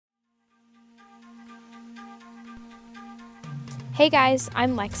Hey guys,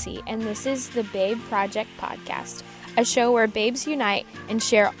 I'm Lexi, and this is the Babe Project Podcast, a show where babes unite and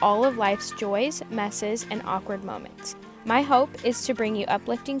share all of life's joys, messes, and awkward moments. My hope is to bring you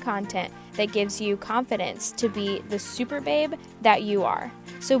uplifting content that gives you confidence to be the super babe that you are.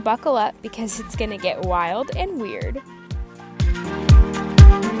 So buckle up because it's going to get wild and weird.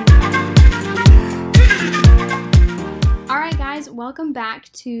 All right, guys, welcome back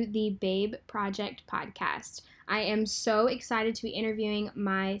to the Babe Project Podcast. I am so excited to be interviewing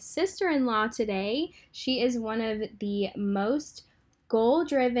my sister-in-law today. She is one of the most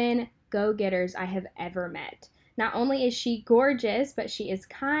goal-driven go-getters I have ever met. Not only is she gorgeous, but she is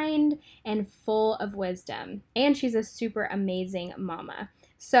kind and full of wisdom. And she's a super amazing mama.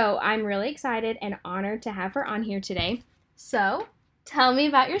 So I'm really excited and honored to have her on here today. So tell me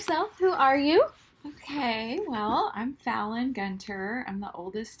about yourself. Who are you? Okay, well, I'm Fallon Gunter. I'm the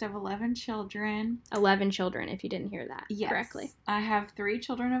oldest of 11 children. 11 children, if you didn't hear that correctly. I have 3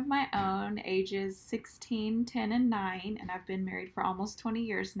 children of my own, ages 16, 10, and 9, and I've been married for almost 20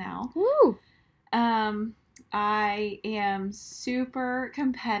 years now. Woo! I am super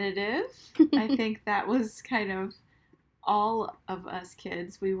competitive. I think that was kind of all of us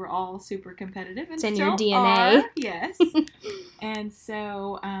kids. We were all super competitive. And it's in still your DNA. Are, yes. And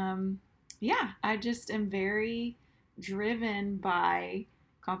so, I just am very driven by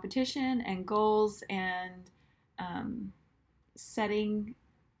competition and goals and setting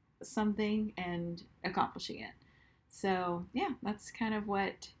something and accomplishing it. So, that's kind of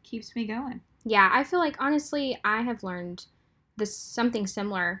what keeps me going. Yeah, I feel like, honestly, I have learned something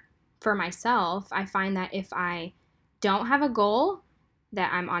similar for myself. I find that if I don't have a goal,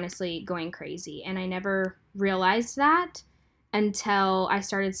 that I'm honestly going crazy. And I never realized that until I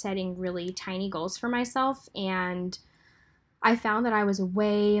started setting really tiny goals for myself, and I found that I was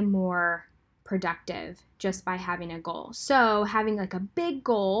way more productive just by having a goal. So having like a big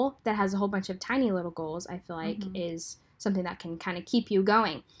goal that has a whole bunch of tiny little goals, I feel like is something that can kind of keep you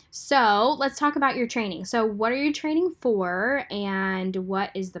going. So let's talk about your training. So what are you training for, and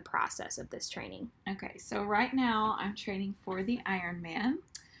what is the process of this training? Okay, so right now I'm training for the Ironman.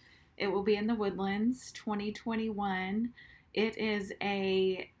 It will be in the Woodlands 2021. It is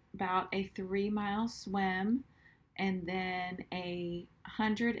about a 3-mile swim, and then a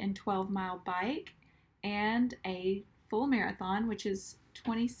 112-mile bike, and a full marathon, which is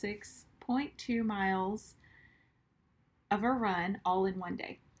 26.2 miles of a run, all in one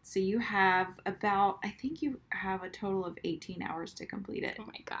day. So you have I think you have a total of 18 hours to complete it. Oh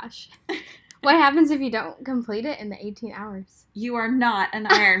my gosh. What happens if you don't complete it in the 18 hours? You are not an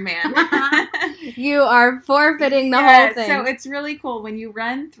Ironman. You are forfeiting the whole thing. So it's really cool. When you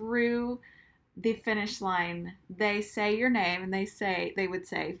run through the finish line, they say your name, and they would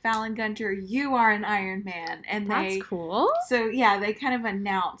say, Fallon Gunter, you are an Ironman. And that's cool. So, they kind of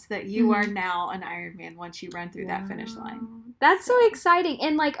announce that you are now an Ironman once you run through that finish line. That's so exciting.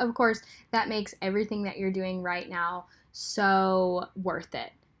 And, of course, that makes everything that you're doing right now so worth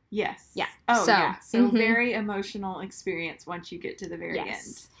it. Yes. Yeah. Oh, yeah. So very emotional experience once you get to the very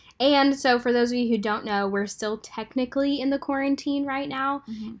end. And so for those of you who don't know, we're still technically in the quarantine right now.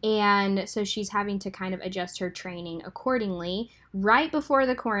 And so she's having to kind of adjust her training accordingly. Right before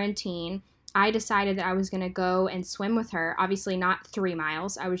the quarantine, I decided that I was going to go and swim with her. Obviously not 3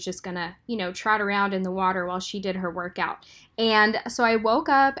 miles. I was just going to, trot around in the water while she did her workout. And so I woke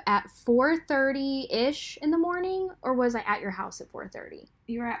up at 4:30-ish in the morning, or was I at your house at 4:30?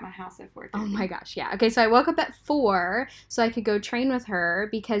 You were at my house at 4:30. Oh my gosh, yeah. Okay, so I woke up at 4 so I could go train with her,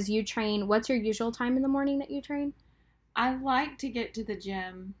 because you train, what's your usual time in the morning that you train? I like to get to the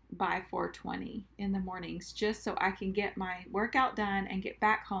gym by 4:20 in the mornings, just so I can get my workout done and get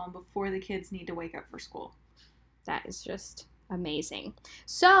back home before the kids need to wake up for school. That is just amazing.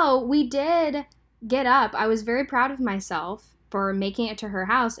 So we did get up. I was very proud of myself for making it to her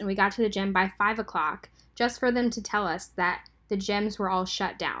house, and we got to the gym by 5 o'clock, just for them to tell us that the gyms were all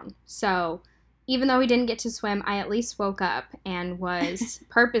shut down. So even though we didn't get to swim, I at least woke up and was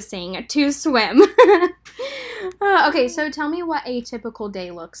purposing to swim. Okay, so tell me what a typical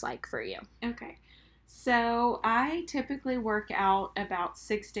day looks like for you. Okay, so I typically work out about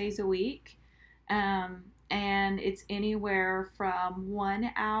 6 days a week, and it's anywhere from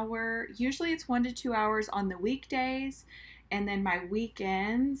 1 hour. Usually it's 1 to 2 hours on the weekdays, and then my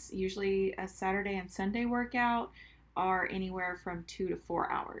weekends, usually a Saturday and Sunday workout, are anywhere from 2 to 4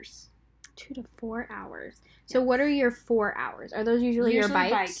 hours. 2 to 4 hours. So what are your 4 hours? Are those usually your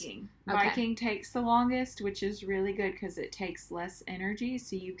bikes? Biking. Okay. Biking takes the longest, which is really good because it takes less energy,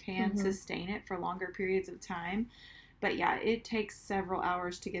 so you can sustain it for longer periods of time. But yeah, it takes several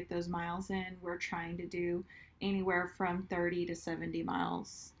hours to get those miles in. We're trying to do anywhere from 30 to 70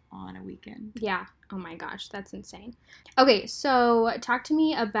 miles on a weekend. Yeah. Oh my gosh, that's insane. Okay, so talk to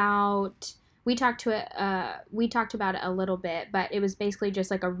me about we talked about it a little bit, but it was basically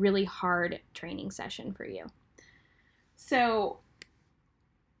just like a really hard training session for you. So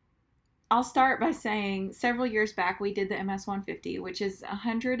I'll start by saying several years back we did the MS 150, which is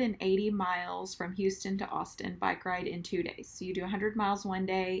 180 miles from Houston to Austin bike ride in 2 days. So you do 100 miles one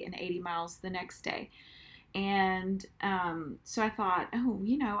day and 80 miles the next day. And so I thought,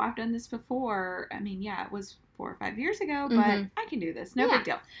 I've done this before. I mean, yeah, it was 4 or 5 years ago, but I can do this. No big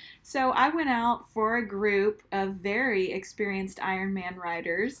deal. So I went out for a group of very experienced Ironman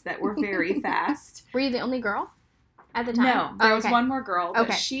riders that were very fast. Were you the only girl at the time? No, there was okay. one more girl, but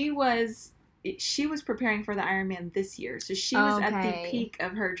Okay. she was preparing for the Ironman this year, so she was at the peak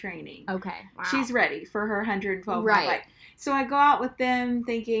of her training. Okay, wow. She's ready for her 112 Right. mile bike. So I go out with them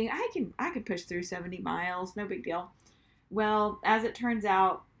thinking I can push through 70 miles, no big deal. Well, as it turns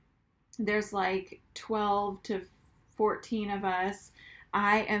out, there's like 12 to 14 of us.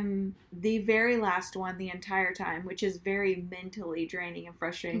 I am the very last one the entire time, which is very mentally draining and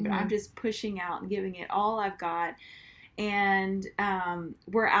frustrating, but I'm just pushing out and giving it all I've got. And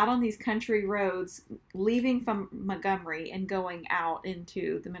we're out on these country roads, leaving from Montgomery and going out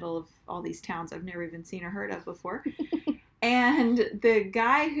into the middle of all these towns I've never even seen or heard of before. And the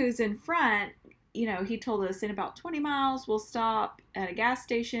guy who's in front, he told us in about 20 miles, we'll stop at a gas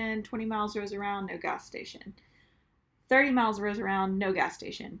station. 20 miles rows around, no gas station. 30 miles rows around, no gas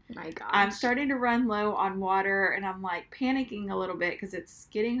station. My gosh. I'm starting to run low on water, and I'm like panicking a little bit because it's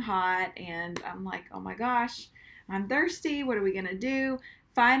getting hot. And I'm like, oh my gosh, I'm thirsty. What are we going to do?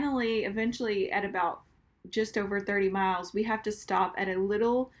 Finally, eventually, at about just over 30 miles, we have to stop at a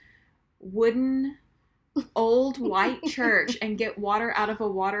little wooden old white church and get water out of a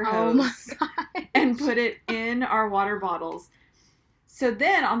water hose and put it in our water bottles. So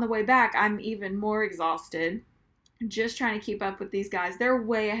then on the way back, I'm even more exhausted, just trying to keep up with these guys. They're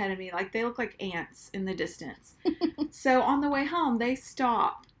way ahead of me. Like, they look like ants in the distance. So on the way home, they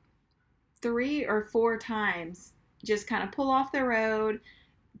stop 3 or 4 times, just kind of pull off the road,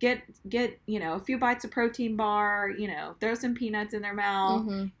 get a few bites of protein bar, throw some peanuts in their mouth,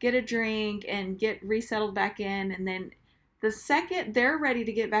 get a drink, and get resettled back in. And then the second they're ready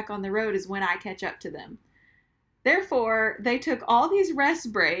to get back on the road is when I catch up to them. Therefore, they took all these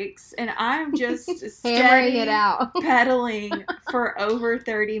rest breaks, and I'm just hammering it out, pedaling for over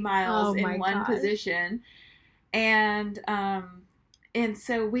 30 miles in one position. And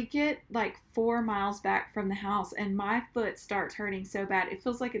so we get like 4 miles back from the house, and my foot starts hurting so bad. It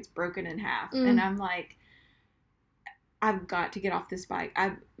feels like it's broken in half. And I'm like, I've got to get off this bike.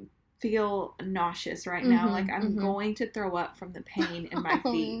 I feel nauseous right now. Like I'm going to throw up from the pain in my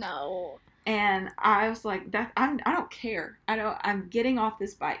feet. No. And I was like, I don't care. I'm getting off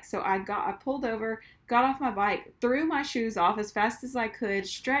this bike. So I pulled over, got off my bike, threw my shoes off as fast as I could,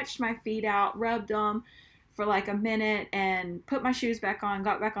 stretched my feet out, rubbed them for like a minute, and put my shoes back on,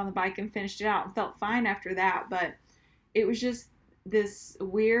 got back on the bike and finished it out, and felt fine after that. But it was just this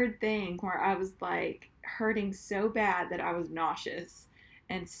weird thing where I was like hurting so bad that I was nauseous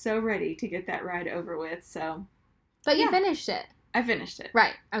and so ready to get that ride over with. So, but you finished it. I finished it.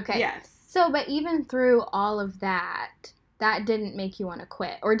 Right. Okay. Yes. So, but even through all of that didn't make you want to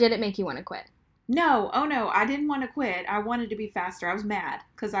quit, or did it make you want to quit? No. Oh, no. I didn't want to quit. I wanted to be faster. I was mad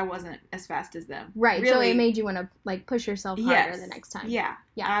because I wasn't as fast as them. Right. Really, so it made you want to like push yourself harder the next time. Yeah.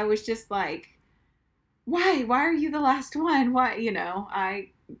 Yeah. I was just like, why? Why are you the last one? Why?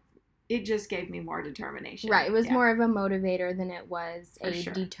 It just gave me more determination. Right. It was more of a motivator than it was a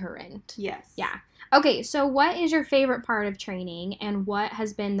deterrent. Yes. Yeah. Okay. So what is your favorite part of training, and what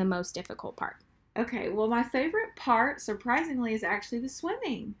has been the most difficult part? Okay. Well, my favorite part, surprisingly, is actually the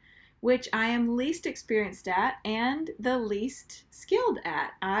swimming, which I am least experienced at and the least skilled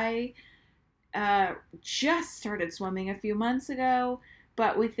at. I just started swimming a few months ago,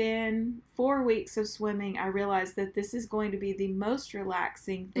 but within 4 weeks of swimming, I realized that this is going to be the most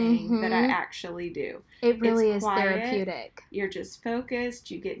relaxing thing that I actually do. It really is therapeutic. You're just focused,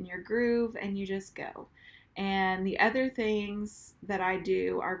 you get in your groove, and you just go. And the other things that I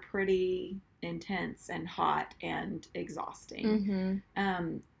do are pretty intense and hot and exhausting.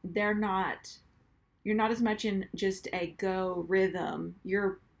 You're not as much in just a go rhythm.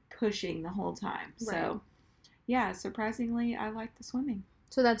 You're pushing the whole time. Right. So, yeah, surprisingly, I like the swimming.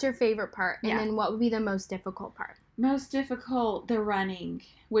 So that's your favorite part. And then what would be the most difficult part? Most difficult, the running,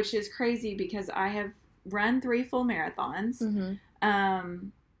 which is crazy because I have run 3 full marathons.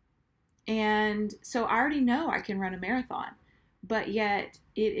 And so I already know I can run a marathon, but yet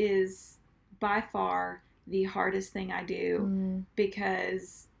it is by far the hardest thing I do Mm,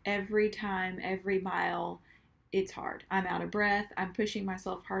 because every time, every mile, it's hard. I'm out of breath. I'm pushing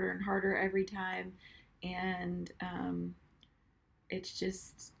myself harder and harder every time. And it's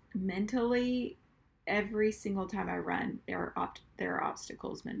just mentally, every single time I run, there are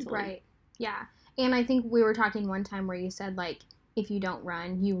obstacles mentally. right. Yeah. And I think we were talking one time where you said, like, if you don't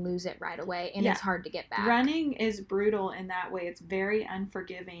run, you lose it right away and Yeah, it's hard to get back. running is brutal in that way. It's very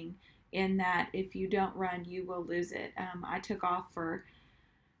unforgiving in that if you don't run, you will lose it. I took off for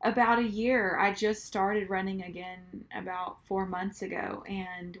about a year. I just started running again about 4 months ago.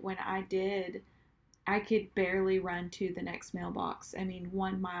 And when I did, I could barely run to the next mailbox. I mean,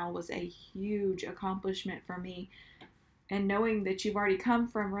 1 mile was a huge accomplishment for me. And knowing that you've already come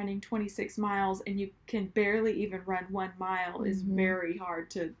from running 26 miles and you can barely even run 1 mile is Mm-hmm. very hard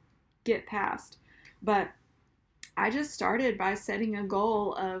to get past. But I just started by setting a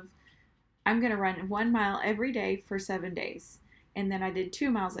goal of I'm going to run 1 mile every day for 7 days. And then I did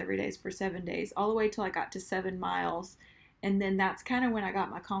 2 miles every day for 7 days, all the way till I got to 7 miles. And then that's kind of when I got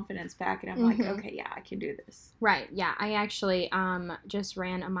my confidence back. And I'm like, Mm-hmm. okay, yeah, I can do this. Right. Yeah. I actually just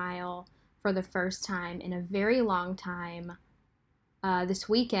ran a mile for the first time in a very long time this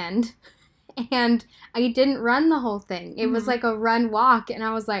weekend. And I didn't run the whole thing. It was Mm-hmm. like a run walk, and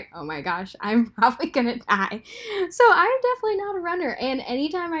I was like, oh my gosh, I'm probably gonna die. So I'm definitely not a runner. And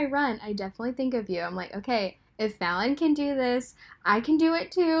anytime I run, I definitely think of you. I'm like, okay, if Fallon can do this, I can do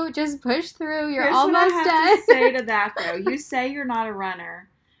it too. Just push through. You're Here's what I almost have to done. say to that, though. You say you're not a runner,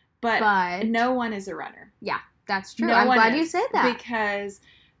 but But no one is a runner. yeah, that's true. No I'm one glad you said is. that. Because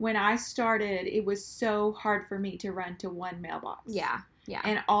when I started, it was so hard for me to run to one mailbox. Yeah, yeah.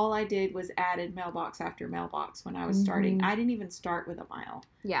 And all I did was added mailbox after mailbox when I was starting. Mm-hmm. I didn't even start with a mile.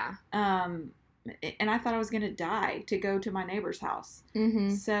 Yeah. And I thought I was going to die to go to my neighbor's house.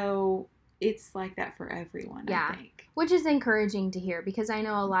 Mm-hmm. So it's like that for everyone, Yeah. I think. Which is encouraging to hear because I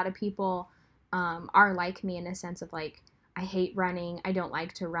know a lot of people are like me in a sense of like, I hate running, I don't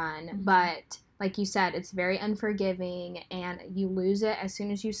like to run, Mm-hmm. but like you said, it's very unforgiving and you lose it as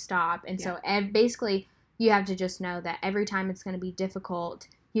soon as you stop. And Yeah. so basically, you have to just know that every time it's going to be difficult,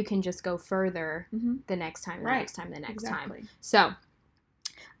 you can just go further Mm-hmm. the next time, the Right. next time, the next Exactly. time. So,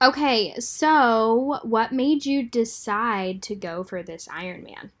 okay, so what made you decide to go for this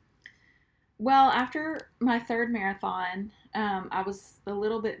Ironman? Well, after my third marathon, I was a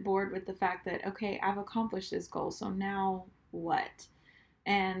little bit bored with the fact that, okay, I've accomplished this goal, so now what?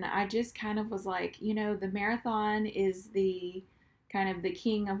 And I just kind of was like, the marathon is the kind of the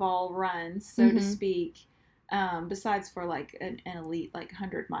king of all runs, so to Mm-hmm. speak, besides for like an elite, like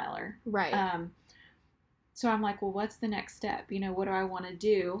 100 miler. Right. So I'm like, well, what's the next step? What do I want to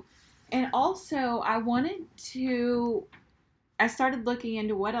do? And also, I started looking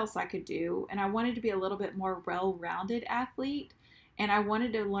into what else I could do, and I wanted to be a little bit more well-rounded athlete, and I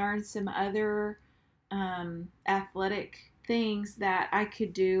wanted to learn some other athletic things that I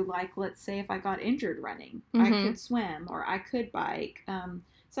could do. Like, let's say if I got injured running, I Mm-hmm. could swim or I could bike.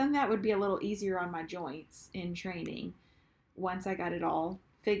 Something that would be a little easier on my joints in training once I got it all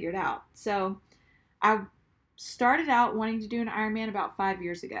figured out. So I started out wanting to do an Ironman about 5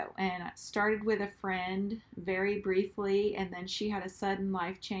 years ago, and I started with a friend very briefly, and then she had a sudden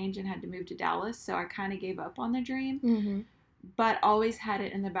life change and had to move to Dallas, so I kind of gave up on the dream, Mm-hmm. but always had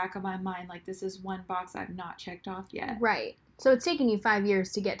it in the back of my mind, like, this is one box I've not checked off yet. Right. So it's taken you 5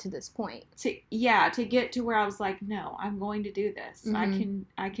 years to get to this point. To get to where I was like, no, I'm going to do this. Mm-hmm.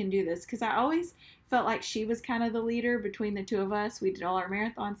 I can do this, because I always felt like she was kind of the leader between the two of us. We did all our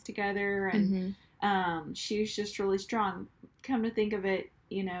marathons together, and she was just really strong. Come to think of it,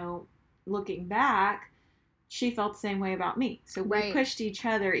 looking back, she felt the same way about me. So we Right. pushed each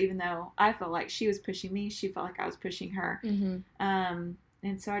other, even though I felt like she was pushing me. She felt like I was pushing her. Mm-hmm.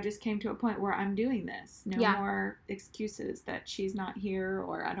 And so I just came to a point where I'm doing this. No Yeah. more excuses that she's not here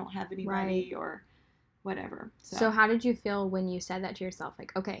or I don't have anybody or whatever. So how did you feel when you said that to yourself?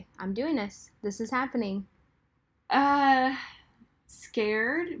 Like, okay, I'm doing this. This is happening.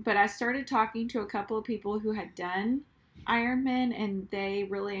 Scared, but I started talking to a couple of people who had done Ironman, and they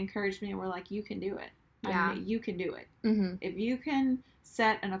really encouraged me and were like, you can do it. Yeah. You can do it. Mm-hmm. If you can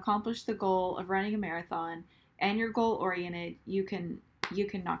set and accomplish the goal of running a marathon and you're goal oriented, you can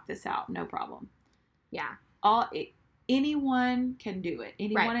knock this out, no problem. Yeah. Anyone can do it.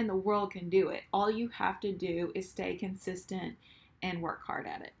 Anyone Right. in the world can do it. All you have to do is stay consistent and work hard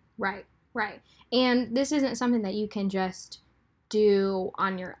at it. Right. Right. And this isn't something that you can just do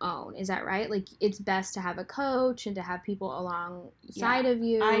on your own. Is that right? Like, it's best to have a coach and to have people alongside of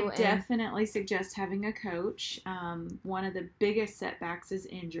you. I definitely suggest having a coach. One of the biggest setbacks is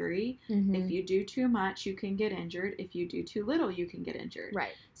injury. If you do too much, you can get injured. If you do too little, you can get injured.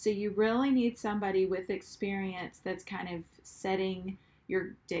 Right. So you really need somebody with experience that's kind of setting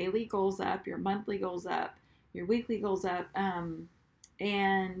your daily goals up, your monthly goals up, your weekly goals up,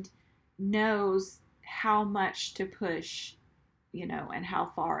 and knows how much to push, and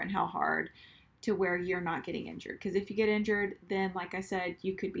how far and how hard, to where you're not getting injured. Because if you get injured, then, like I said,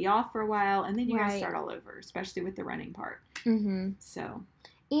 you could be off for a while, and then you gotta start all over, especially with the running part. So.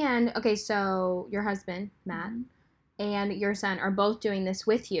 And, okay, so your husband, Matt, and your son are both doing this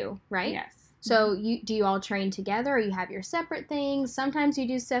with you, right? Yes. So do you all train together, or you have your separate things? Sometimes you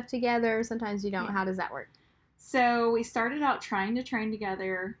do stuff together, sometimes you don't. Yeah. How does that work? So we started out trying to train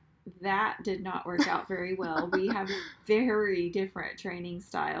together. That did not work out very well. We have very different training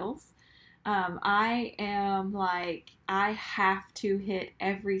styles. I am like, I have to hit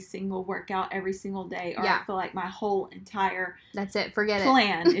every single workout every single day, or I feel like my whole entire that's it, forget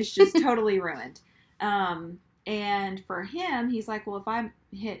plan is just totally ruined. And for him, he's like, well, if I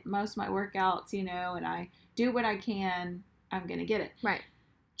hit most of my workouts, and I do what I can, I'm gonna get it. Right.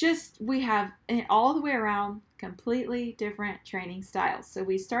 We have all the way around completely different training styles. So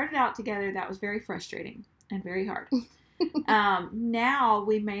we started out together. That was very frustrating and very hard. Now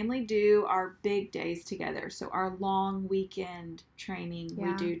we mainly do our big days together. So our long weekend training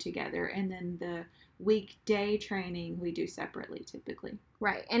we do together. And then the weekday training we do separately typically.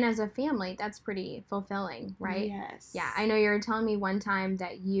 Right. And as a family, that's pretty fulfilling, right? Yes. Yeah. I know you were telling me one time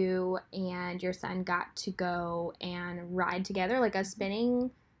that you and your son got to go and ride together, like a spinning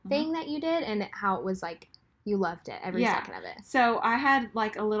thing that you did, and how it was like you loved it, every second of it. So I had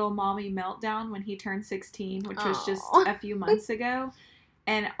like a little mommy meltdown when he turned 16, which was just a few months ago.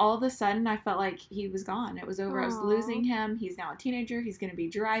 And all of a sudden I felt like he was gone. It was over. I was losing him. He's now a teenager. He's going to be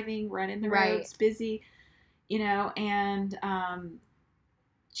driving, running the roads, busy, and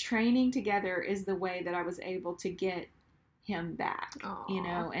training together is the way that I was able to get him back,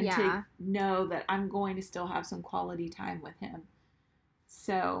 and to know that I'm going to still have some quality time with him.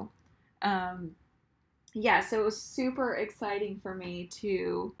 So, so it was super exciting for me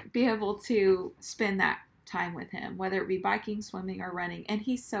to be able to spend that time with him, whether it be biking, swimming, or running. And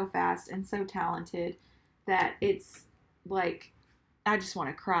he's so fast and so talented that it's like, I just want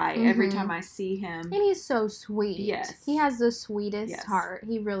to cry every time I see him. And he's so sweet. Yes. He has the sweetest heart.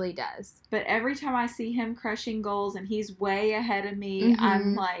 He really does. But every time I see him crushing goals and he's way ahead of me,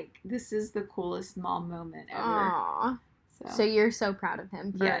 I'm like, this is the coolest mom moment ever. Aww. So you're so proud of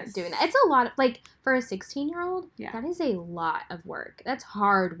him for doing that. It's a lot of, like, for a 16-year-old, that is a lot of work. That's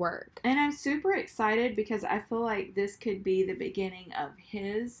hard work. And I'm super excited because I feel like this could be the beginning of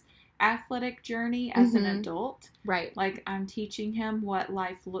his athletic journey as an adult. Right. Like, I'm teaching him what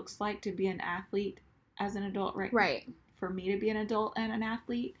life looks like to be an athlete as an adult, right? Right. For me to be an adult and an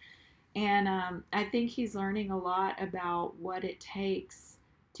athlete. And I think he's learning a lot about what it takes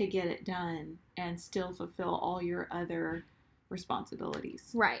to get it done and still fulfill all your other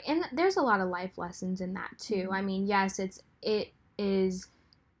responsibilities. Right. And there's a lot of life lessons in that too. I mean, yes, it is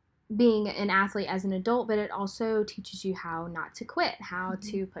being an athlete as an adult, but it also teaches you how not to quit, how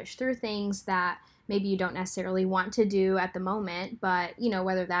to push through things that maybe you don't necessarily want to do at the moment, but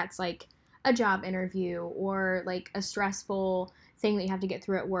whether that's like a job interview or like a stressful thing that you have to get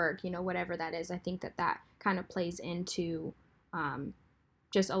through at work, whatever that is. I think that kind of plays into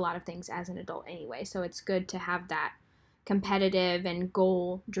just a lot of things as an adult anyway. So it's good to have that competitive and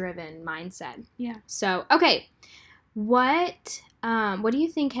goal-driven mindset. Yeah. So, okay. What do you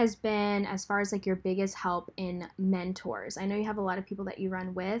think has been, as far as like your biggest help in mentors? I know you have a lot of people that you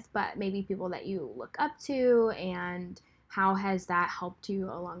run with, but maybe people that you look up to, and how has that helped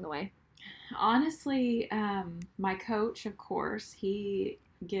you along the way? Honestly, my coach, of course, he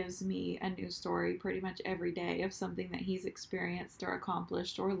gives me a new story pretty much every day of something that he's experienced or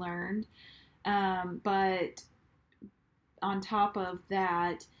accomplished or learned. But on top of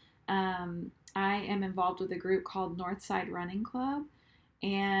that, I am involved with a group called Northside Running Club,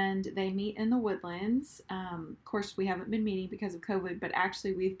 and they meet in the Woodlands. Of course, we haven't been meeting because of COVID, but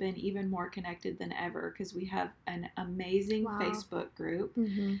actually we've been even more connected than ever because we have an amazing Facebook group.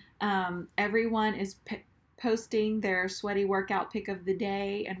 Everyone is posting their sweaty workout pic of the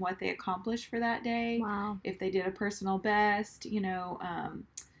day and what they accomplished for that day. Wow. If they did a personal best,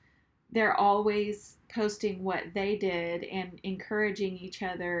 they're always posting what they did and encouraging each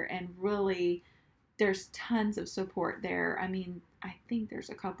other, and really there's tons of support there. I mean, I think there's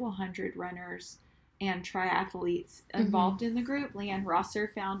a couple hundred runners and triathletes involved in the group. Leanne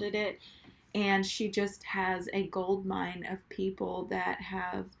Rosser founded it, and she just has a gold mine of people that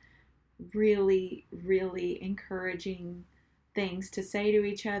have really, really encouraging things to say to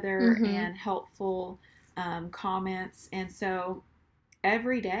each other and helpful comments. And so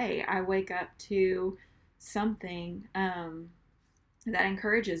every day I wake up to something that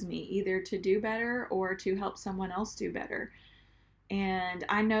encourages me either to do better or to help someone else do better. And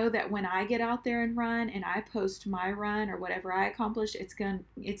I know that when I get out there and run and I post my run or whatever I accomplish, it's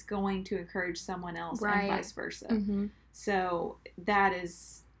going to encourage someone else, and vice versa. So that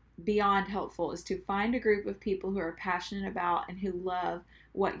is beyond helpful, is to find a group of people who are passionate about and who love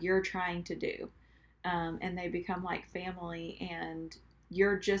what you're trying to do. And they become like family, and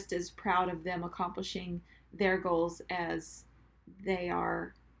you're just as proud of them accomplishing their goals as they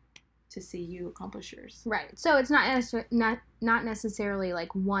are to see you accomplish yours. Right. So it's not necessarily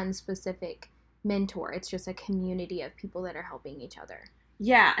like one specific mentor. It's just a community of people that are helping each other.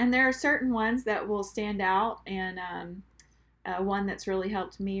 Yeah, and there are certain ones that will stand out, and one that's really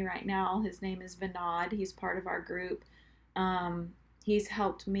helped me right now, his name is Vinod. He's part of our group. He's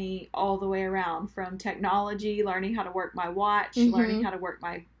helped me all the way around, from technology, learning how to work my watch, learning how to work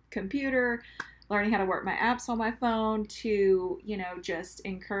my computer, learning how to work my apps on my phone, to, just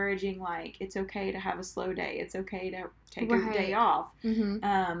encouraging, like, it's okay to have a slow day. It's okay to take a day off.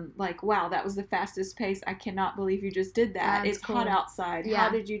 Like, wow, that was the fastest pace. I cannot believe you just did that. It's cool. Hot outside. Yeah. How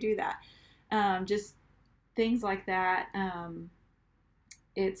did you do that? Just things like that.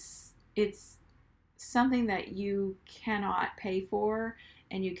 It's something that you cannot pay for,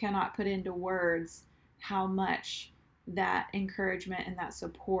 and you cannot put into words how much that encouragement and that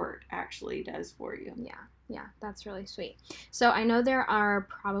support actually does for you. Yeah, that's really sweet. So I know there are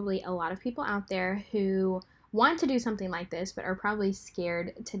probably a lot of people out there who want to do something like this, but are probably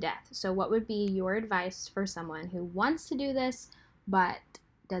scared to death. So what would be your advice for someone who wants to do this, but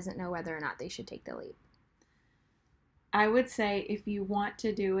doesn't know whether or not they should take the leap? I would say, if you want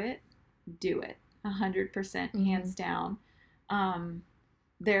to do it, 100%, hands down.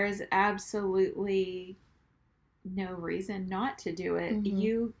 There is absolutely no reason not to do it.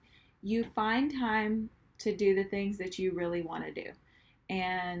 You find time to do the things that you really want to do.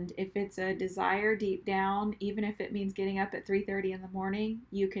 And if it's a desire deep down, even if it means getting up at 3:30 in the morning,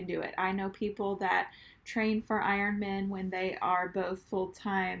 you can do it. I know people that train for Ironman when they are both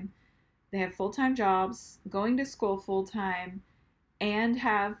full-time. They have full-time jobs, going to school full-time, and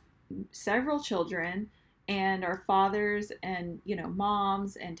have several children, and are fathers and,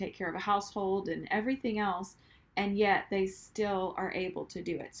 moms, and take care of a household and everything else. And yet they still are able to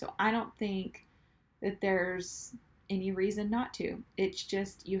do it. So I don't think that there's any reason not to. It's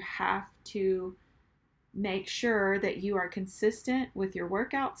just, you have to make sure that you are consistent with your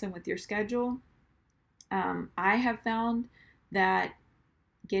workouts and with your schedule. I have found that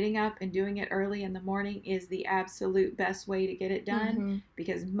getting up and doing it early in the morning is the absolute best way to get it done,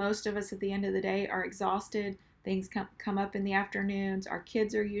 because most of us at the end of the day are exhausted. Things come up in the afternoons. Our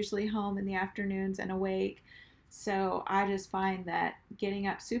kids are usually home in the afternoons and awake. So I just find that getting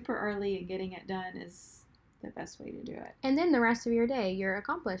up super early and getting it done is the best way to do it. And then the rest of your day, you're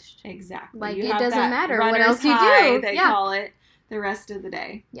accomplished. Exactly. Like, it doesn't matter what else you do. They call it, the rest of the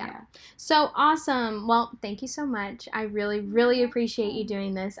day. Yeah. So awesome. Well, thank you so much. I really, really appreciate you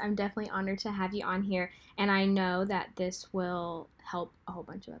doing this. I'm definitely honored to have you on here. And I know that this will help a whole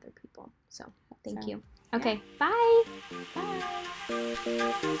bunch of other people. So thank you. Okay, bye.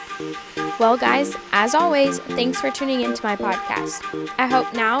 Well, guys, as always, thanks for tuning into my podcast. I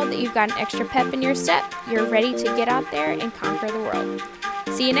hope now that you've got an extra pep in your step, you're ready to get out there and conquer the world.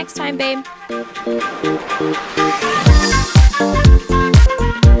 See you next time, babe.